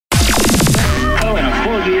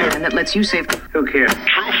full gear. And that lets you save. Who cares?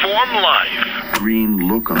 Trueform Life. Green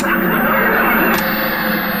Lookum.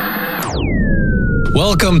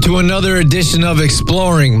 Welcome to another edition of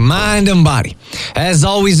Exploring Mind and Body. As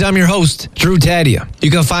always, I'm your host, Drew Tadia. You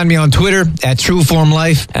can find me on Twitter at Trueform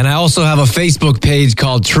Life, and I also have a Facebook page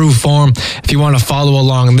called Trueform if you want to follow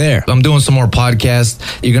along there. I'm doing some more podcasts.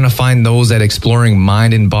 You're going to find those at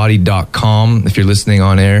exploringmindandbody.com if you're listening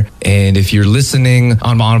on air. And if you're listening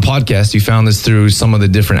on a podcast, you found this through some of the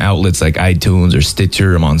different outlets like iTunes or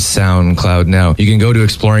Stitcher. I'm on SoundCloud now. You can go to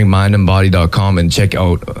exploringmindandbody.com and check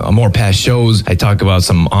out more past shows. I talk about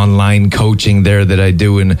some online coaching there that I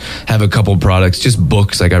do and have a couple products, just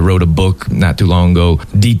books. Like I wrote a book not too long ago,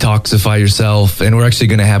 Detoxify Yourself, and we're actually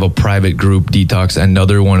going to have a private group detox,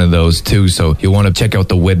 another one of those too. So you want to check out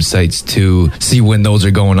the websites to see when those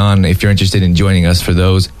are going on if you're interested in joining us for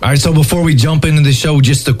those. All right, so before we jump into the show,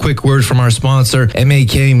 just a quick word from our sponsor,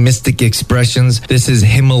 MAK Mystic Expressions. This is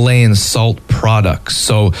Himalayan salt products.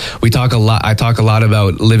 So I talk a lot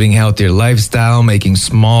about living healthier lifestyle, making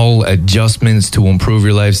small adjustments to improve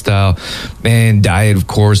your lifestyle, and diet, of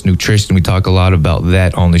course, nutrition. We talk a lot about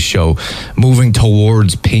that on the show. Moving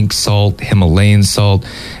towards pink salt, Himalayan salt.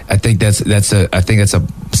 I think that's a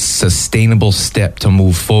sustainable step to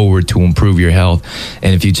move forward to improve your health.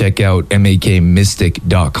 And if you check out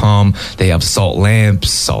makmystic.com, they have salt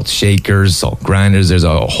lamps, salt shakers, salt grinders. There's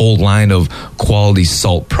a whole line of quality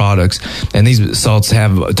salt products. And these salts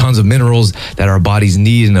have tons of minerals that our bodies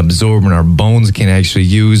need and absorb and our bones can actually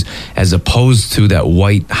use, as opposed to that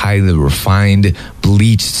white, highly refined,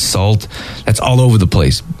 bleached salt that's all over the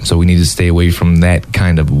place. So we need to stay away from that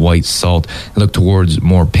kind of white salt and look towards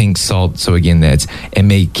more pink salt. So again, that's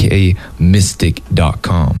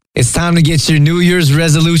makmystic.com. It's time to get your New Year's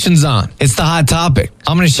resolutions on. It's the hot topic.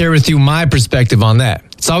 I'm going to share with you my perspective on that.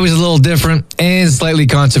 It's always a little different and slightly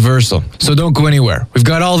controversial. So don't go anywhere. We've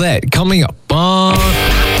got all that coming up on...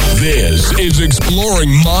 This is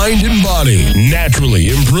Exploring Mind and Body. Naturally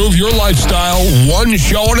improve your lifestyle one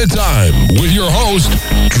show at a time with your host,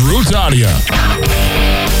 Drew Tadia.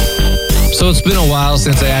 So it's been a while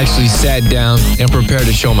since I actually sat down and prepared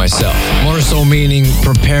a show myself. More so meaning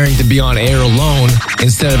preparing to be on air alone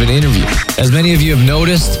instead of an interview. As many of you have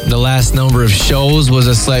noticed, the last number of shows was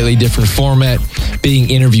a slightly different format,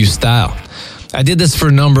 being interview style. I did this for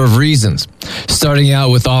a number of reasons, starting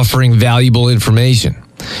out with offering valuable information.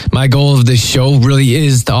 My goal of this show really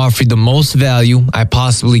is to offer you the most value I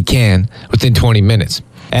possibly can within 20 minutes.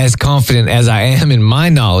 As confident as I am in my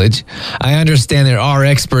knowledge, I understand there are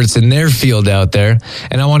experts in their field out there,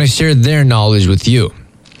 and I want to share their knowledge with you.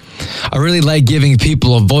 I really like giving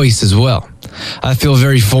people a voice as well. I feel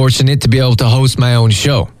very fortunate to be able to host my own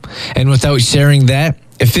show, and without sharing that,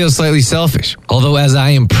 it feels slightly selfish. Although as I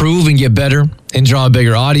improve and get better and draw a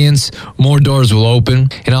bigger audience, more doors will open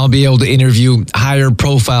and I'll be able to interview higher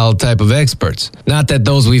profile type of experts. Not that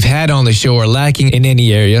those we've had on the show are lacking in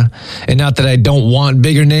any area, and not that I don't want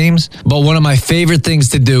bigger names, but one of my favorite things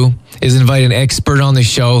to do is invite an expert on the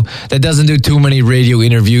show that doesn't do too many radio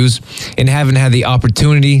interviews and haven't had the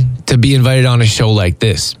opportunity to be invited on a show like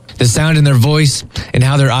this. The sound in their voice and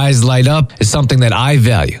how their eyes light up is something that I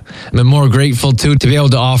value. I'm more grateful to be able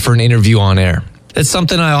to offer an interview on air. It's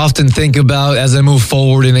something I often think about as I move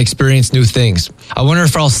forward and experience new things. I wonder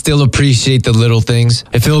if I'll still appreciate the little things,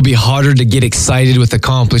 if it'll be harder to get excited with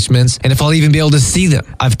accomplishments, and if I'll even be able to see them.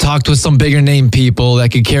 I've talked with some bigger name people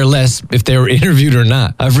that could care less if they were interviewed or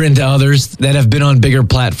not. I've written to others that have been on bigger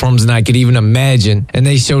platforms than I could even imagine, and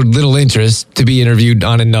they showed little interest to be interviewed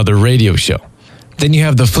on another radio show. Then you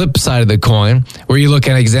have the flip side of the coin, where you look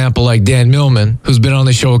at an example like Dan Millman, who's been on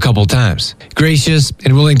the show a couple times. Gracious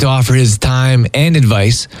and willing to offer his time and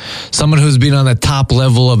advice, someone who's been on the top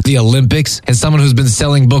level of the Olympics, and someone who's been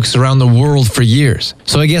selling books around the world for years.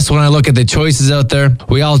 So I guess when I look at the choices out there,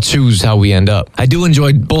 we all choose how we end up. I do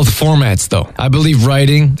enjoy both formats though. I believe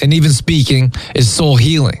writing and even speaking is soul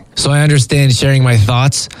healing. So I understand sharing my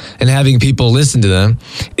thoughts and having people listen to them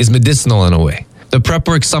is medicinal in a way. The prep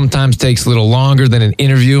work sometimes takes a little longer than an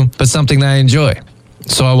interview, but something that I enjoy,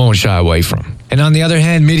 so I won't shy away from. And on the other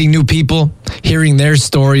hand, meeting new people, hearing their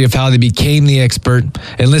story of how they became the expert,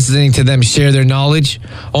 and listening to them share their knowledge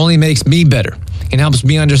only makes me better and helps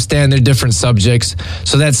me understand their different subjects,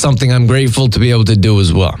 so that's something I'm grateful to be able to do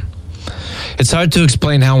as well. It's hard to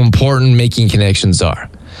explain how important making connections are.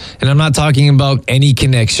 And I'm not talking about any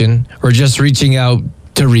connection or just reaching out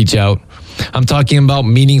to reach out. I'm talking about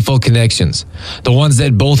meaningful connections, the ones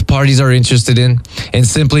that both parties are interested in, and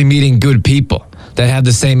simply meeting good people that have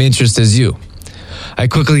the same interest as you. I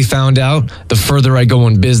quickly found out the further I go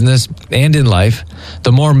in business and in life,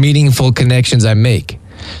 the more meaningful connections I make.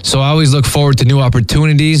 So I always look forward to new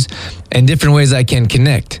opportunities and different ways I can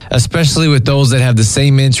connect, especially with those that have the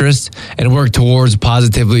same interests and work towards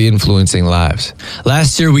positively influencing lives.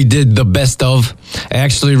 Last year we did the best of. I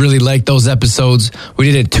actually really liked those episodes.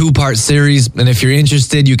 We did a 2-part series, and if you're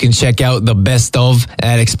interested, you can check out the best of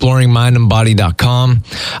at exploringmindandbody.com.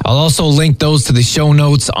 I'll also link those to the show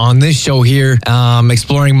notes on this show here,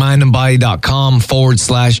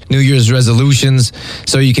 exploringmindandbody.com/New Year's resolutions,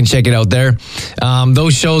 so you can check it out there.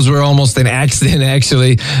 Those shows were almost an accident,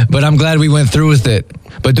 actually, but I'm glad we went through with it.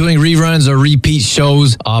 But doing reruns or repeat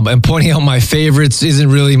shows and pointing out my favorites isn't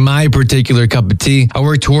really my particular cup of tea. I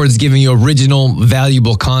work towards giving you original,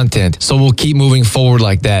 valuable content. So we'll keep moving forward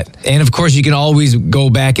like that. And of course, you can always go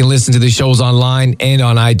back and listen to the shows online and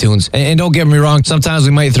on iTunes. And don't get me wrong, sometimes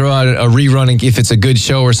we might throw out a rerun if it's a good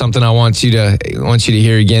show or something I want you to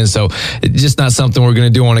hear again. So it's just not something we're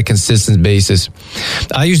going to do on a consistent basis.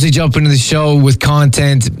 I usually jump into the show with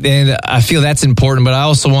content, and I feel that's important, but I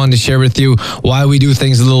also wanted to share with you why we do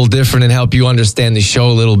things a little different and help you understand the show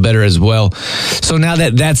a little better as well. So now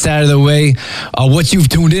that that's out of the way, what you've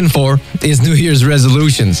tuned in for is New Year's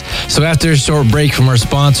resolutions. So after a short break from our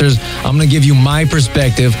sponsors, I'm going to give you my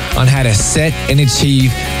perspective on how to set and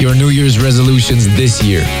achieve your New Year's resolutions this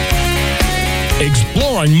year.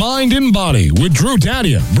 Exploring Mind and Body with Drew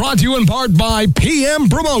Tadia, brought to you in part by PM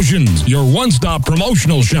Promotions, your one-stop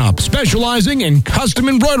promotional shop specializing in custom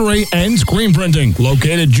embroidery and screen printing.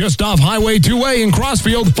 Located just off Highway 2A in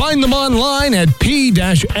Crossfield, find them online at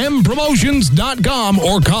p-mpromotions.com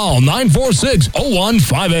or call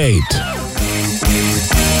 946-0158.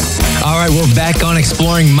 All right, we're back on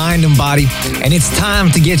Exploring Mind and Body, and it's time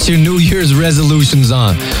to get your New Year's resolutions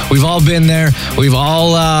on. We've all been there. We've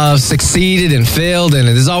all succeeded and failed, and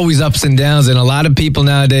there's always ups and downs, and a lot of people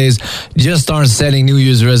nowadays just aren't setting New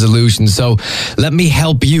Year's resolutions. So let me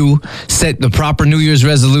help you set the proper New Year's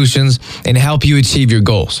resolutions and help you achieve your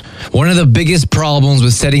goals. One of the biggest problems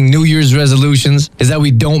with setting New Year's resolutions is that we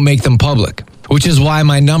don't make them public, which is why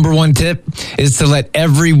my number one tip is to let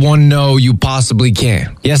everyone know you possibly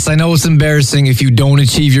can. Yes, I know it's embarrassing if you don't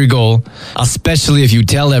achieve your goal, especially if you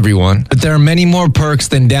tell everyone, but there are many more perks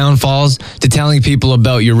than downfalls to telling people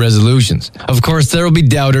about your resolutions. Of course, there will be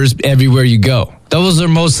doubters everywhere you go. Those are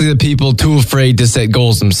mostly the people too afraid to set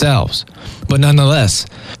goals themselves. But nonetheless,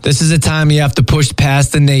 this is a time you have to push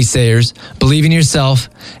past the naysayers, believe in yourself,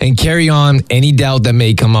 and carry on any doubt that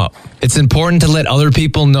may come up. It's important to let other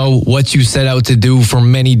people know what you set out to do for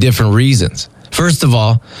many different reasons. First of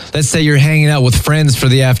all, let's say you're hanging out with friends for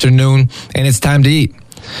the afternoon and it's time to eat.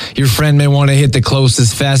 Your friend may want to hit the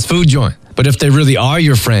closest fast food joint. But if they really are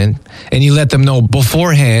your friend and you let them know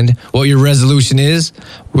beforehand what your resolution is,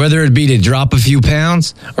 whether it be to drop a few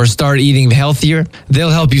pounds or start eating healthier, they'll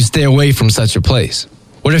help you stay away from such a place.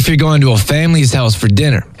 What if you're going to a family's house for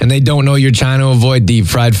dinner and they don't know you're trying to avoid deep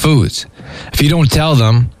fried foods? If you don't tell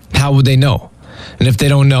them, how would they know? And if they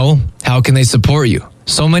don't know, how can they support you?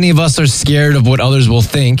 So many of us are scared of what others will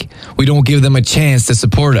think. We don't give them a chance to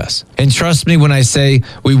support us. And trust me when I say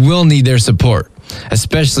we will need their support,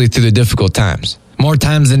 especially through the difficult times. More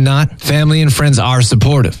times than not, family and friends are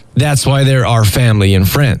supportive. That's why there are family and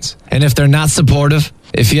friends. And if they're not supportive,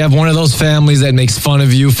 if you have one of those families that makes fun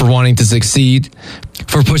of you for wanting to succeed,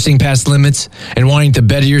 for pushing past limits and wanting to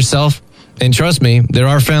better yourself, and trust me, there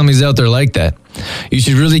are families out there like that, you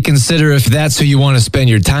should really consider if that's who you want to spend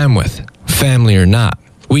your time with, family or not.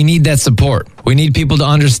 We need that support. We need people to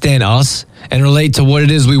understand us and relate to what it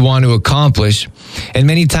is we want to accomplish. And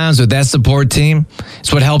many times with that support team,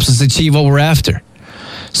 it's what helps us achieve what we're after.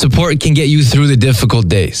 Support can get you through the difficult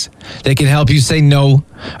days. They can help you say no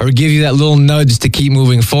or give you that little nudge to keep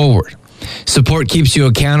moving forward. Support keeps you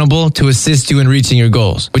accountable to assist you in reaching your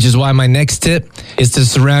goals, which is why my next tip is to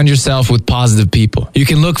surround yourself with positive people. You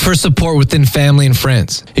can look for support within family and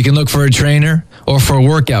friends. You can look for a trainer or for a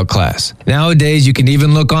workout class. Nowadays, you can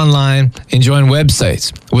even look online and join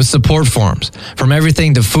websites with support forums, from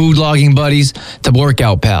everything to food logging buddies to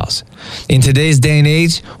workout pals. In today's day and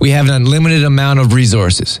age, we have an unlimited amount of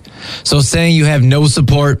resources. So saying you have no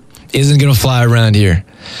support isn't going to fly around here.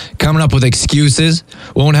 Coming up with excuses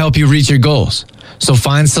won't help you reach your goals. So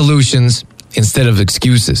find solutions instead of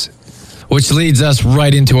excuses. Which leads us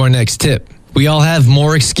right into our next tip. We all have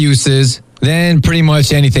more excuses than pretty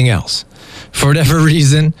much anything else. For whatever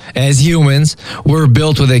reason, as humans, we're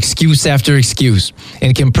built with excuse after excuse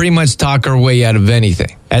and can pretty much talk our way out of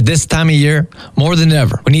anything. At this time of year, more than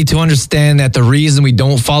ever, we need to understand that the reason we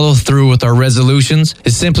don't follow through with our resolutions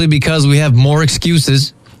is simply because we have more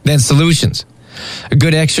excuses than solutions. A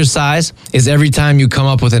good exercise is every time you come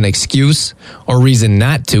up with an excuse or reason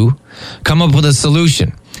not to, come up with a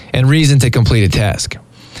solution and reason to complete a task.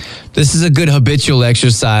 This is a good habitual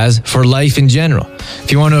exercise for life in general,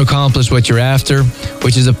 if you want to accomplish what you're after,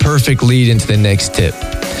 which is a perfect lead into the next tip.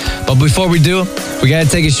 But before we do, we got to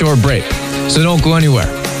take a short break. So don't go anywhere.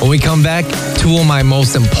 When we come back, 2 of my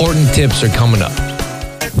most important tips are coming up.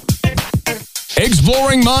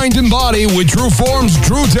 Exploring mind and body with Trueform's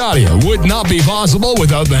Drew Tadia would not be possible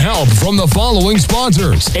without the help from the following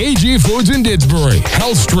sponsors: AG Foods in Didsbury,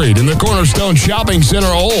 Health Street in the Cornerstone Shopping Center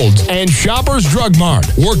Olds, and Shoppers Drug Mart,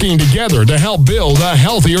 working together to help build a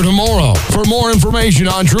healthier tomorrow. For more information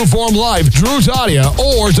on Trueform Life, Drew Tadia,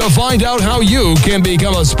 or to find out how you can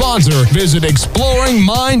become a sponsor, visit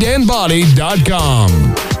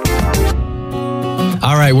exploringmindandbody.com.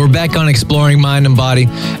 All right, we're back on Exploring Mind and Body,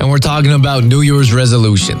 and we're talking about New Year's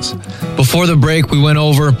resolutions. Before the break, we went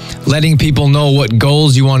over letting people know what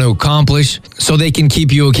goals you want to accomplish so they can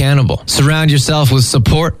keep you accountable. Surround yourself with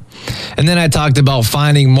support. And then I talked about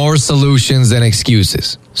finding more solutions than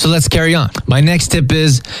excuses. So let's carry on. My next tip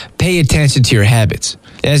is pay attention to your habits.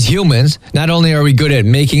 As humans, not only are we good at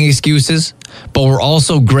making excuses, but we're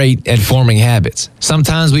also great at forming habits.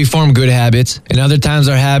 Sometimes we form good habits, and other times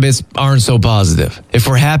our habits aren't so positive. If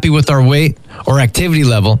we're happy with our weight or activity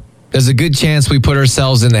level, there's a good chance we put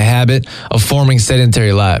ourselves in the habit of forming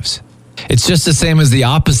sedentary lives. It's just the same as the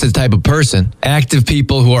opposite type of person. Active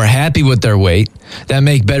people who are happy with their weight, that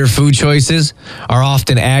make better food choices, are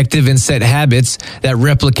often active and set habits that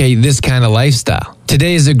replicate this kind of lifestyle.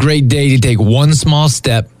 Today is a great day to take one small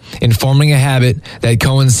step in forming a habit that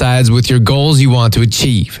coincides with your goals you want to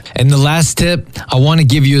achieve. And the last tip I want to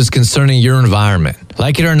give you is concerning your environment.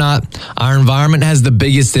 Like it or not, our environment has the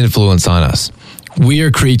biggest influence on us. We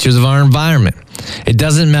are creatures of our environment. It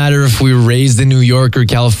doesn't matter if we were raised in New York or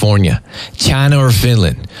California, China or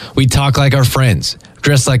Finland. We talk like our friends,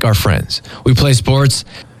 dress like our friends. We play sports,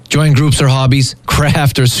 join groups or hobbies,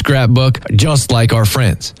 craft or scrapbook, just like our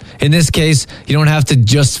friends. In this case, you don't have to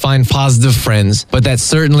just find positive friends, but that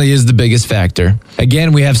certainly is the biggest factor.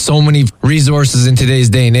 Again, we have so many resources in today's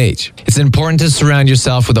day and age. It's important to surround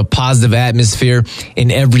yourself with a positive atmosphere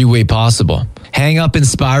in every way possible. Hang up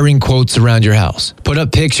inspiring quotes around your house. Put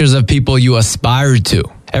up pictures of people you aspire to.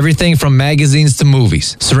 Everything from magazines to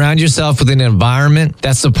movies. Surround yourself with an environment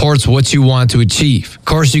that supports what you want to achieve. Of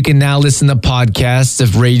course, you can now listen to podcasts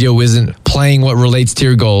if radio isn't playing what relates to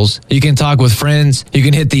your goals. You can talk with friends. You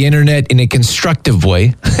can hit the internet in a constructive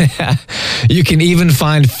way. You can even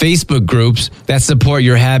find Facebook groups that support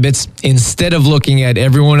your habits instead of looking at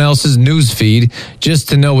everyone else's news feed just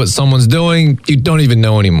to know what someone's doing you don't even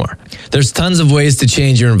know anymore. There's tons of ways to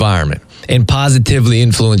change your environment and positively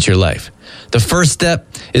influence your life. The first step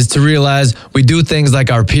is to realize we do things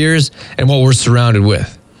like our peers and what we're surrounded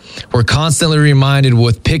with. We're constantly reminded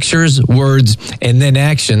with pictures, words, and then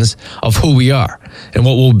actions of who we are and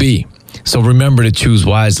what we'll be. So remember to choose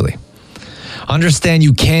wisely. Understand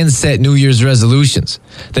you can set New Year's resolutions.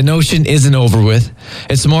 The notion isn't over with.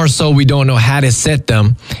 It's more so we don't know how to set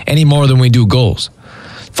them any more than we do goals.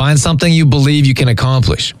 Find something you believe you can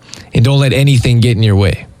accomplish and don't let anything get in your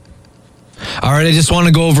way. All right, I just want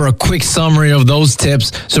to go over a quick summary of those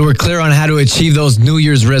tips so we're clear on how to achieve those New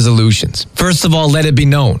Year's resolutions. First of all, let it be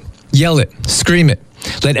known. Yell it, scream it.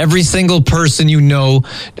 Let every single person you know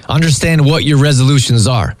understand what your resolutions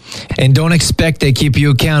are. And don't expect they keep you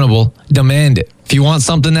accountable. Demand it. If you want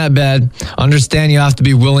something that bad, understand you have to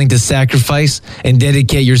be willing to sacrifice and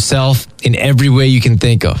dedicate yourself in every way you can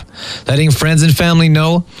think of. Letting friends and family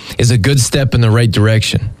know is a good step in the right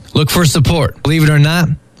direction. Look for support. Believe it or not,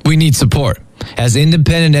 we need support. As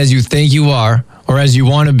independent as you think you are, or as you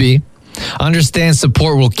want to be, understand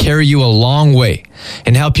support will carry you a long way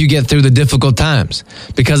and help you get through the difficult times.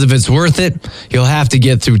 Because if it's worth it, you'll have to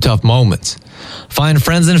get through tough moments. Find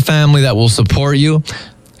friends and family that will support you,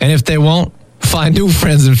 and if they won't, find new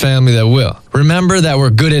friends and family that will. Remember that we're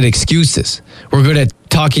good at excuses. We're good at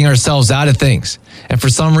talking ourselves out of things. And for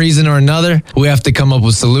some reason or another, we have to come up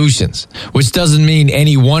with solutions, which doesn't mean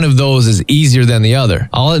any one of those is easier than the other.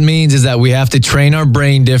 All it means is that we have to train our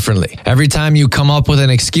brain differently. Every time you come up with an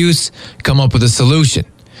excuse, come up with a solution,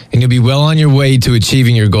 and you'll be well on your way to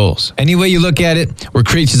achieving your goals. Any way you look at it, we're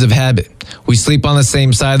creatures of habit. We sleep on the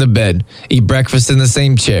same side of the bed, eat breakfast in the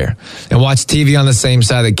same chair, and watch TV on the same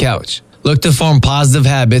side of the couch. Look to form positive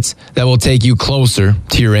habits that will take you closer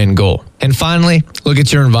to your end goal. And finally, look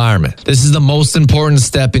at your environment. This is the most important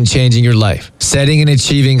step in changing your life, setting and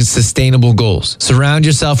achieving sustainable goals. Surround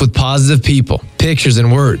yourself with positive people, pictures,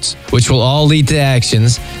 and words, which will all lead to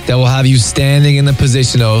actions that will have you standing in the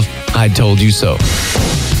position of, I told you so.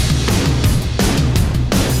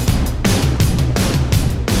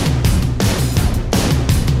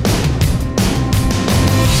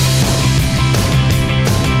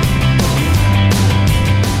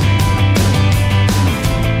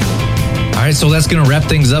 right, so that's going to wrap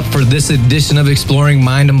things up for this edition of Exploring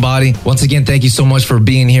Mind and Body. Once again, thank you so much for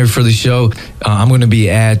being here for the show. I'm going to be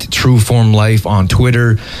at Trueform Life on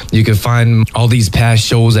Twitter. You can find all these past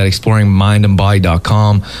shows at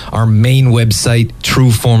exploringmindandbody.com. Our main website,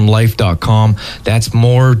 trueformlife.com. That's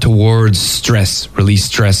more towards stress, release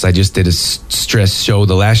stress. I just did a stress show.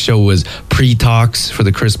 The last show was pre-talks for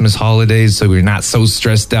the Christmas holidays, so we're not so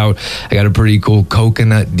stressed out. I got a pretty cool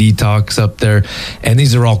coconut detox up there. And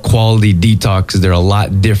these are all quality detoxes. They're a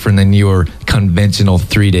lot different than your conventional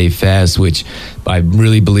 3-day fast, which I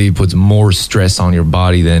really believe puts more stress on your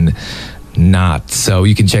body than not. So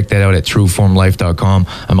you can check that out at trueformlife.com.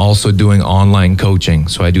 I'm also doing online coaching.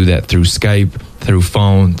 So I do that through Skype, through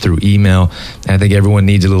phone, through email. And I think everyone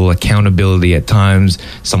needs a little accountability at times,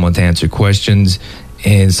 someone to answer questions,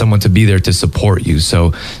 and someone to be there to support you. So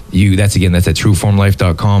that's at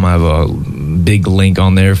trueformlife.com. I have a big link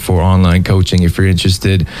on there for online coaching if you're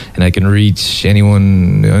interested, and I can reach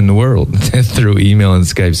anyone in the world through email and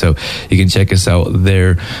Skype. So you can check us out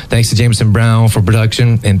there. Thanks to Jameson Brown for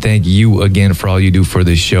production, and thank you again for all you do for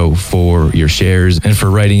this show, for your shares, and for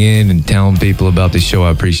writing in and telling people about the show. I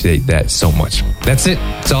appreciate that so much. That's it.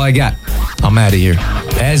 That's all I got. I'm out of here.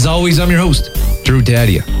 As always, I'm your host, Drew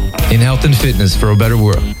Tadia, in health and fitness for a better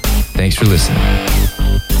world. Thanks for listening.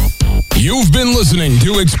 You've been listening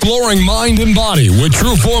to Exploring Mind and Body with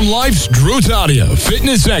Trueform Life's Drew Tadia,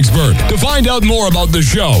 fitness expert. To find out more about the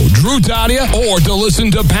show, Drew Tadia, or to listen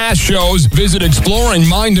to past shows, visit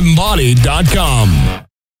exploringmindandbody.com.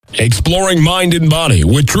 Exploring Mind and Body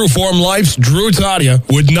with Trueform Life's Drew Tadia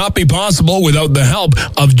would not be possible without the help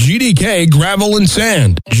of GDK Gravel and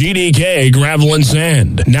Sand. GDK Gravel and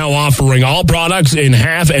Sand, now offering all products in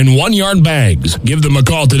 1/2 and 1 yard bags. Give them a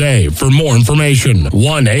call today for more information.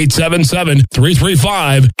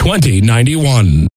 1-877-335-2091.